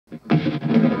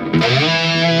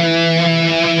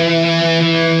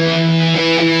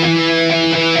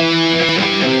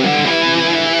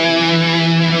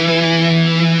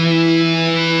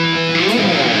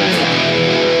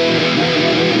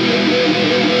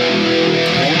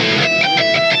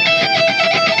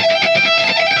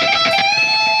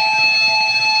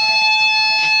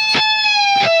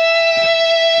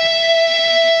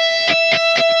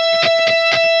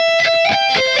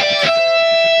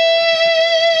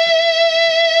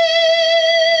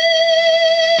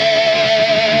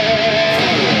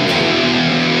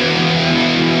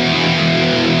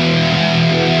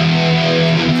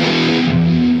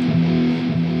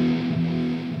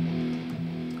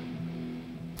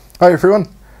Hi everyone,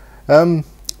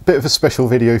 bit of a special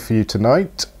video for you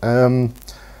tonight. One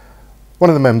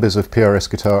of the members of PRS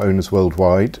Guitar Owners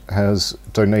Worldwide has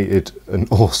donated an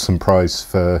awesome prize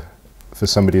for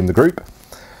somebody in the group.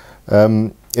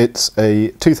 It's a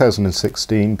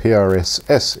 2016 PRS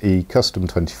SE Custom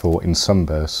 24 in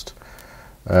Sunburst,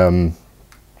 and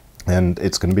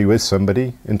it's going to be with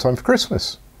somebody in time for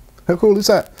Christmas. How cool is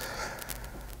that?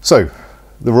 So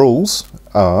the rules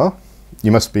are: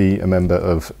 you must be a member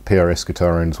of PRS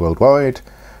Guitar Owners Worldwide.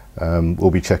 We'll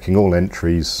be checking all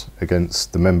entries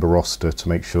against the member roster to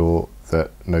make sure that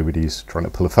nobody's trying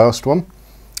to pull a fast one.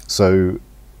 So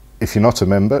if you're not a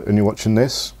member and you're watching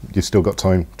this, you've still got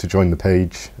time to join the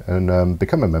page and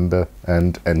become a member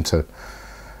and enter.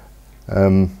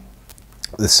 The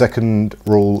second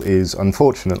rule is,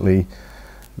 unfortunately,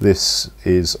 this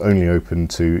is only open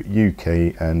to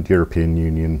UK and European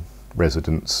Union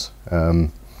residents.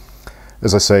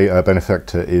 As I say, our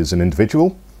benefactor is an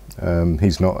individual.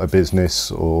 He's not a business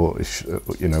or,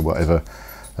 you know, whatever.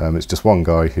 It's just one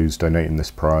guy who's donating this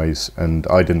prize, and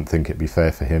I didn't think it'd be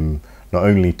fair for him not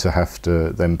only to have to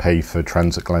then pay for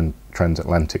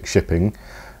transatlantic shipping,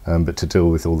 but to deal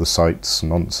with all the CITES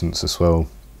nonsense as well,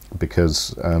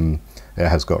 because it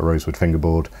has got a rosewood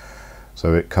fingerboard,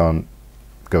 so it can't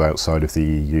go outside of the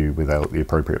EU without the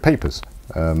appropriate papers.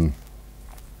 So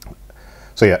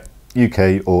yeah,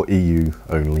 UK or EU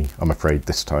only, I'm afraid,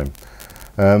 this time.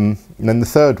 And then the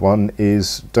third one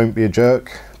is, don't be a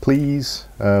jerk, please.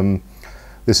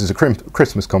 This is a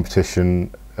Christmas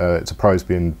competition. It's a prize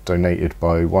being donated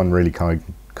by one really kind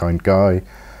guy.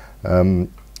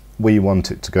 We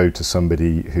want it to go to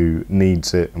somebody who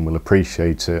needs it and will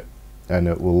appreciate it, and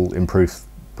it will improve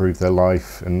their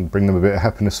life and bring them a bit of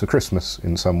happiness for Christmas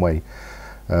in some way.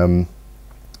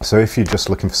 So if you're just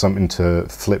looking for something to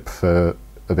flip for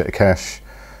a bit of cash,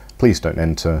 please don't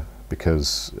enter,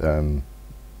 because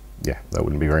yeah, that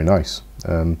wouldn't be very nice.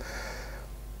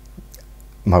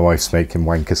 My wife's making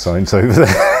wanker signs over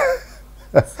there.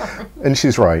 And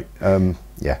she's right.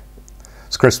 Yeah,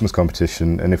 it's a Christmas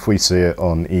competition, and if we see it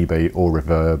on eBay or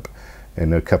Reverb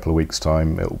in a couple of weeks'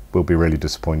 time, we'll be really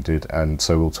disappointed, and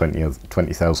so will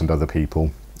 20,000 other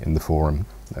people in the forum.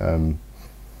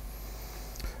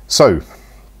 So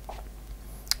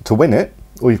to win it,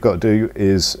 all you've got to do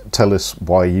is tell us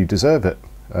why you deserve it.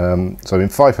 So in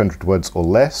 500 words or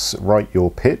less, write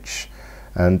your pitch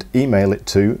and email it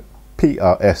to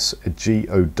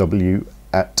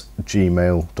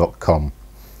PRSGOW@gmail.com.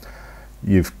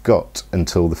 You've got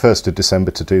until the 1st of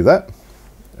December to do that.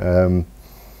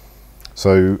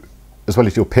 So as well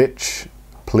as your pitch,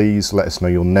 please let us know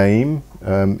your name.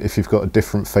 If you've got a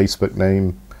different Facebook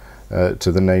name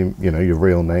to the name, you know, your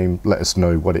real name, let us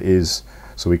know what it is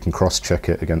so we can cross-check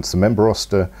it against the member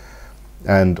roster.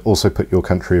 And also put your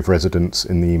country of residence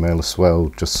in the email as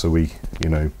well, just so we, you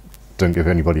know, don't give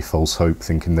anybody false hope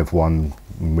thinking they've won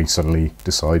and we suddenly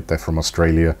decide they're from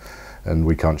Australia and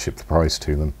we can't ship the prize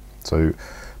to them. So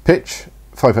pitch,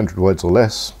 500 words or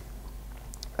less,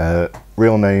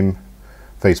 real name,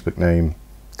 Facebook name,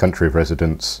 country of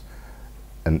residence,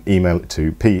 and email it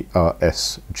to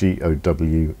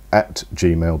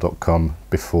PRSGOW@gmail.com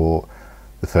before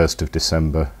the 1st of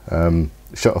December.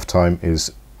 Shut-off time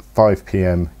is 5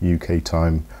 PM UK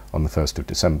time on the 1st of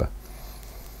December.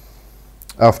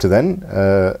 After then,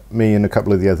 me and a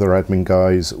couple of the other admin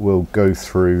guys will go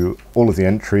through all of the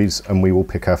entries, and we will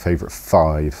pick our favourite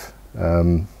 5.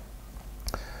 On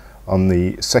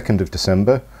the 2nd of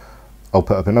December, I'll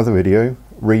put up another video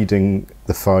reading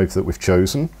the 5 that we've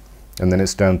chosen, and then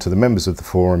it's down to the members of the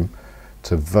forum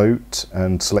to vote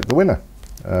and select the winner.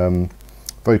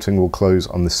 Voting will close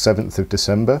on the 7th of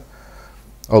December.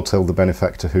 I'll tell the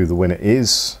benefactor who the winner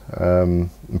is,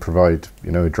 and provide,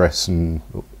 you know, address and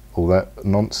all that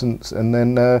nonsense, and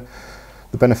then the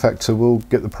benefactor will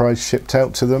get the prize shipped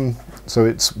out to them, so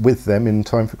it's with them in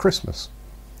time for Christmas.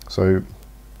 So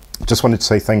just wanted to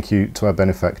say thank you to our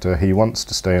benefactor. He wants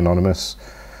to stay anonymous,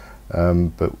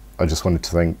 but I just wanted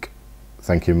to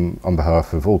thank him on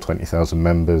behalf of all 20,000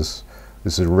 members.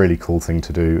 This is a really cool thing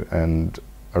to do, and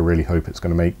I really hope it's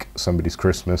going to make somebody's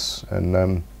Christmas.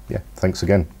 And yeah, thanks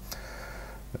again.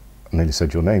 I nearly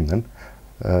said your name then.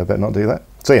 Better not do that.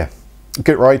 So yeah,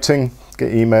 get writing,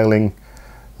 get emailing.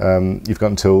 You've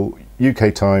got until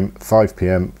UK time, 5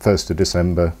 PM, 1st of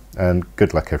December, and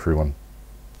good luck everyone.